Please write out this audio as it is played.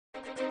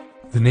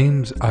The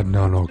names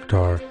Adnan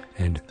Oktar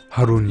and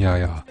Harun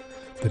Yahya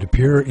that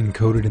appear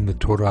encoded in the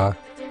Torah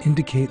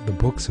indicate the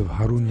books of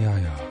Harun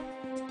Yahya.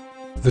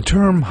 The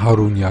term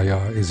Harun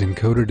Yahya is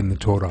encoded in the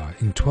Torah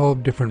in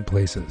 12 different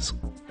places.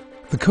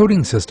 The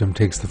coding system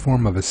takes the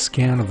form of a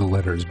scan of the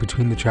letters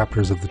between the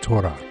chapters of the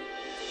Torah.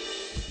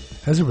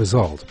 As a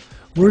result,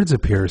 words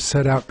appear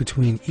set out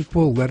between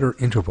equal letter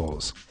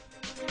intervals.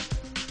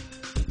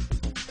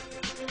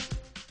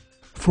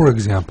 For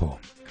example,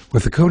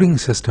 with the coding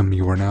system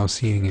you are now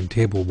seeing in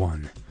Table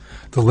 1,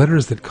 the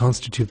letters that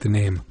constitute the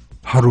name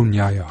Harun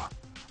Yahya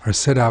are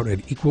set out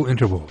at equal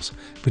intervals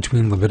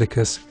between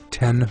Leviticus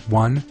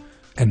 10:1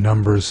 and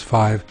Numbers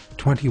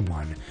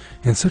 5:21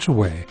 in such a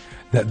way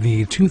that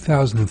the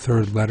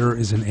 2003rd letter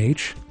is an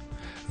H,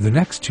 the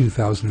next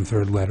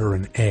 2003rd letter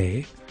an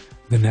A,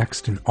 the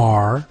next an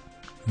R,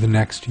 the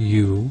next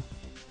U,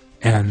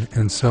 N,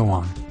 and so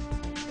on.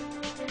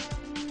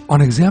 On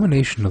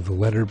examination of the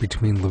letter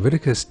between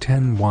Leviticus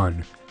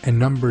 10:1 and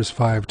Numbers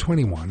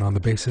 5:21 on the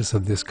basis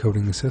of this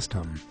coding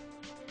system,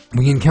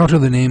 we encounter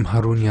the name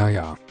Harun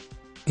Yahya.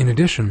 In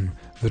addition,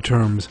 the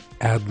terms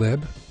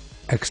ad-lib,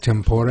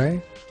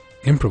 extempore,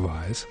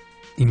 improvise,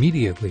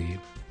 immediately,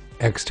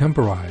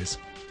 extemporize,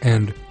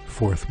 and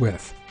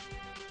forthwith.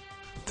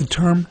 The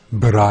term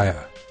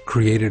Beriah,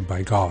 created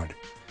by God,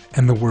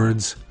 and the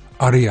words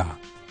Ariyah,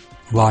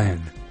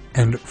 lion,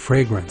 and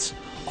fragrance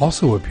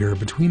also appear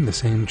between the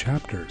same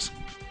chapters.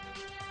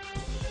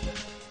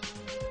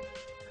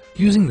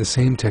 Using the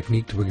same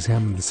technique to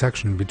examine the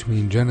section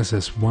between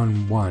Genesis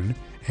 1:1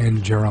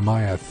 and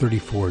Jeremiah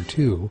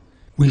 34:2,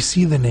 we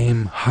see the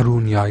name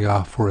Harun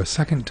Yahya for a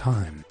second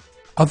time.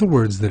 Other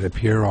words that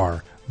appear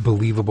are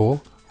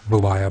believable,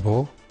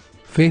 reliable,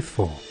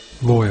 faithful,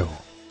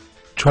 loyal,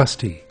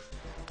 trusty,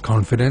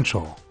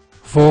 confidential,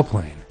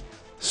 volplane,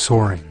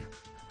 soaring,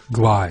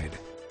 glide,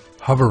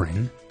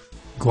 hovering,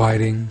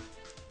 gliding,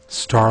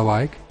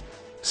 star-like,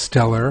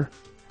 stellar,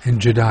 and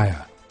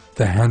Jediah,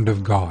 the hand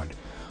of God,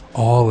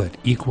 all at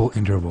equal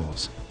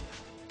intervals.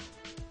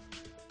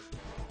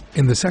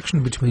 In the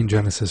section between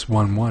Genesis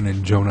 1:1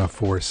 and Jonah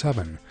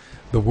 4:7,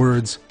 the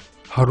words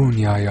Harun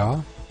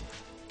Yahya,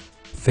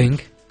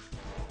 think,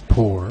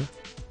 pour,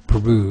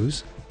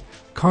 peruse,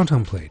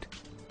 contemplate,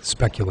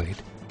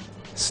 speculate,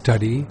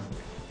 study,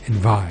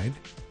 invite,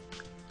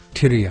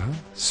 Tiria,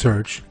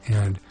 search,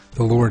 and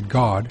the Lord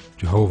God,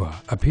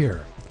 Jehovah,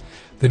 appear.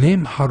 The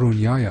name Harun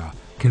Yahya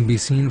can be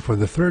seen for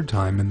the third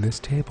time in this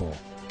table.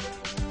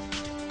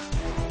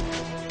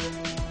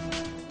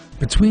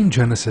 Between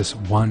Genesis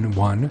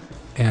 1:1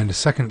 and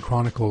 2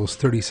 Chronicles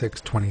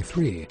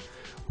 36:23,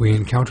 we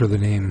encounter the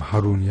name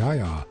Harun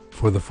Yahya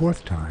for the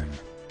fourth time.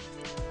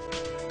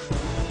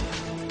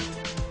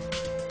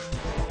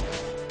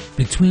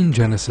 Between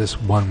Genesis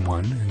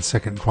 1:1 and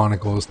 2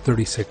 Chronicles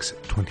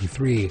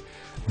 36:23,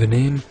 the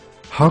name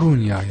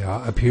Harun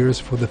Yahya appears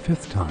for the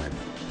fifth time.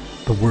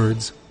 The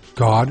words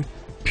God,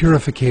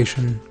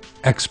 purification,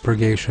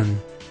 expurgation,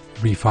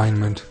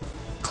 refinement,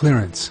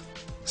 clearance,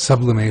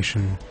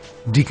 sublimation,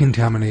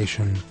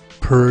 decontamination,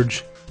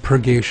 purge,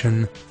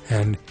 purgation,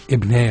 and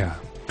ibnea,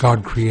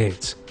 God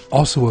creates,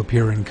 also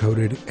appear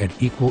encoded at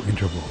equal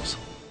intervals.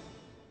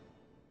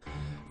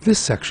 This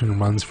section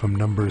runs from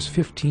Numbers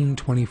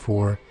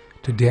 15:24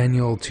 to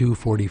Daniel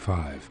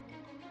 2:45.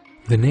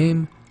 The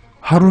name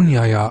Harun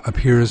Yahya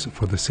appears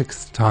for the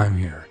sixth time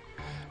here.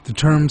 The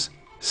terms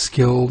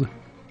skilled,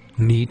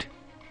 neat,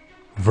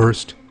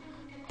 versed,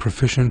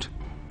 proficient,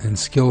 and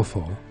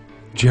skillful,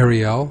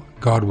 Jeriel,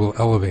 God will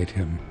elevate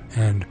him,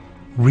 and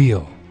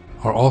real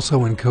are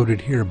also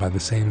encoded here by the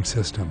same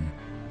system.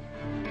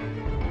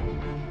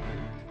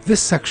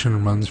 This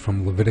section runs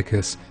from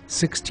Leviticus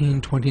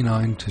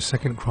 16:29 to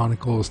 2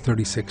 Chronicles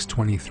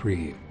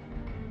 36:23.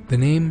 The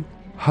name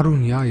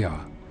Harun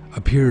Yahya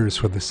appears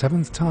for the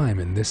seventh time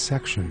in this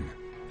section.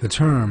 The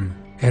term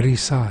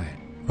erisai,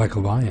 like a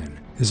lion,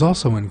 is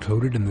also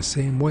encoded in the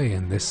same way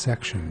in this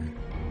section.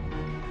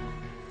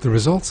 The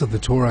results of the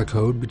Torah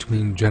code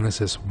between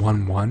Genesis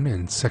 1:1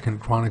 and 2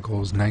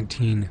 Chronicles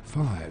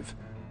 19:5.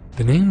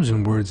 The names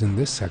and words in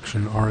this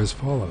section are as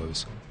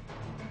follows.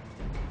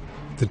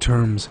 The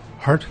terms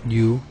Hart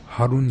Yu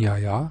Harun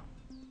Yahya,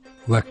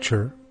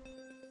 lecture.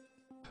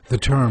 The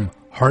term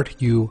Hart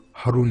Yu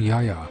Harun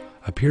Yahya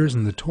appears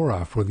in the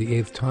Torah for the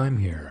eighth time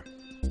here.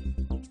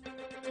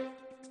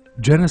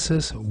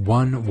 Genesis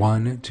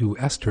 1:1 to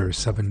Esther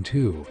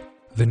 7:2.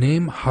 The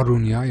name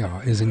Harun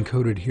Yahya is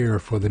encoded here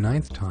for the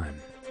ninth time.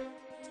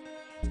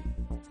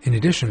 In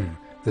addition,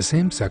 the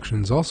same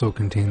sections also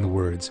contain the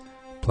words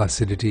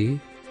placidity,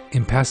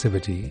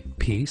 impassivity,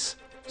 peace,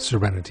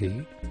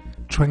 serenity,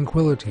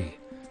 tranquility,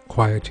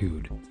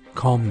 quietude,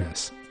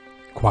 calmness,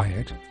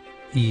 quiet,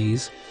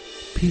 ease,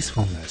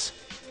 peacefulness,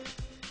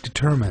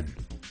 determine,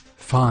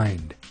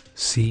 find,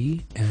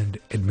 see, and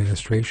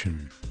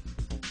administration.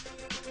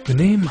 The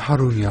name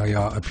Harun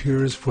Yahya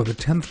appears for the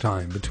 10th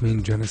time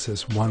between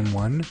Genesis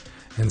 1:1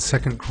 and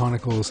 2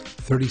 Chronicles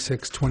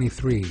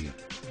 36:23.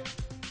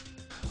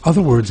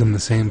 Other words in the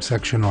same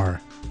section are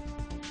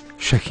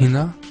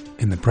Shekinah,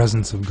 in the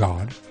presence of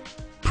God,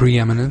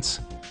 preeminence,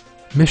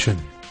 mission,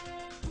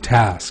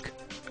 task,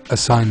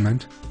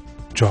 assignment,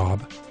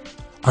 job,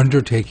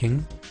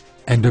 undertaking,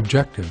 and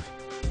objective.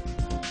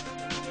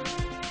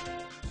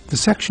 The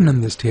section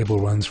in this table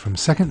runs from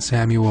 2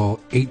 Samuel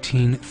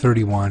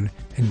 18:31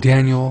 and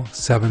Daniel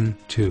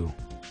 7:2.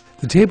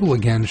 The table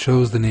again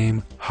shows the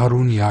name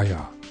Harun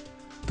Yahya.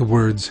 The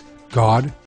words God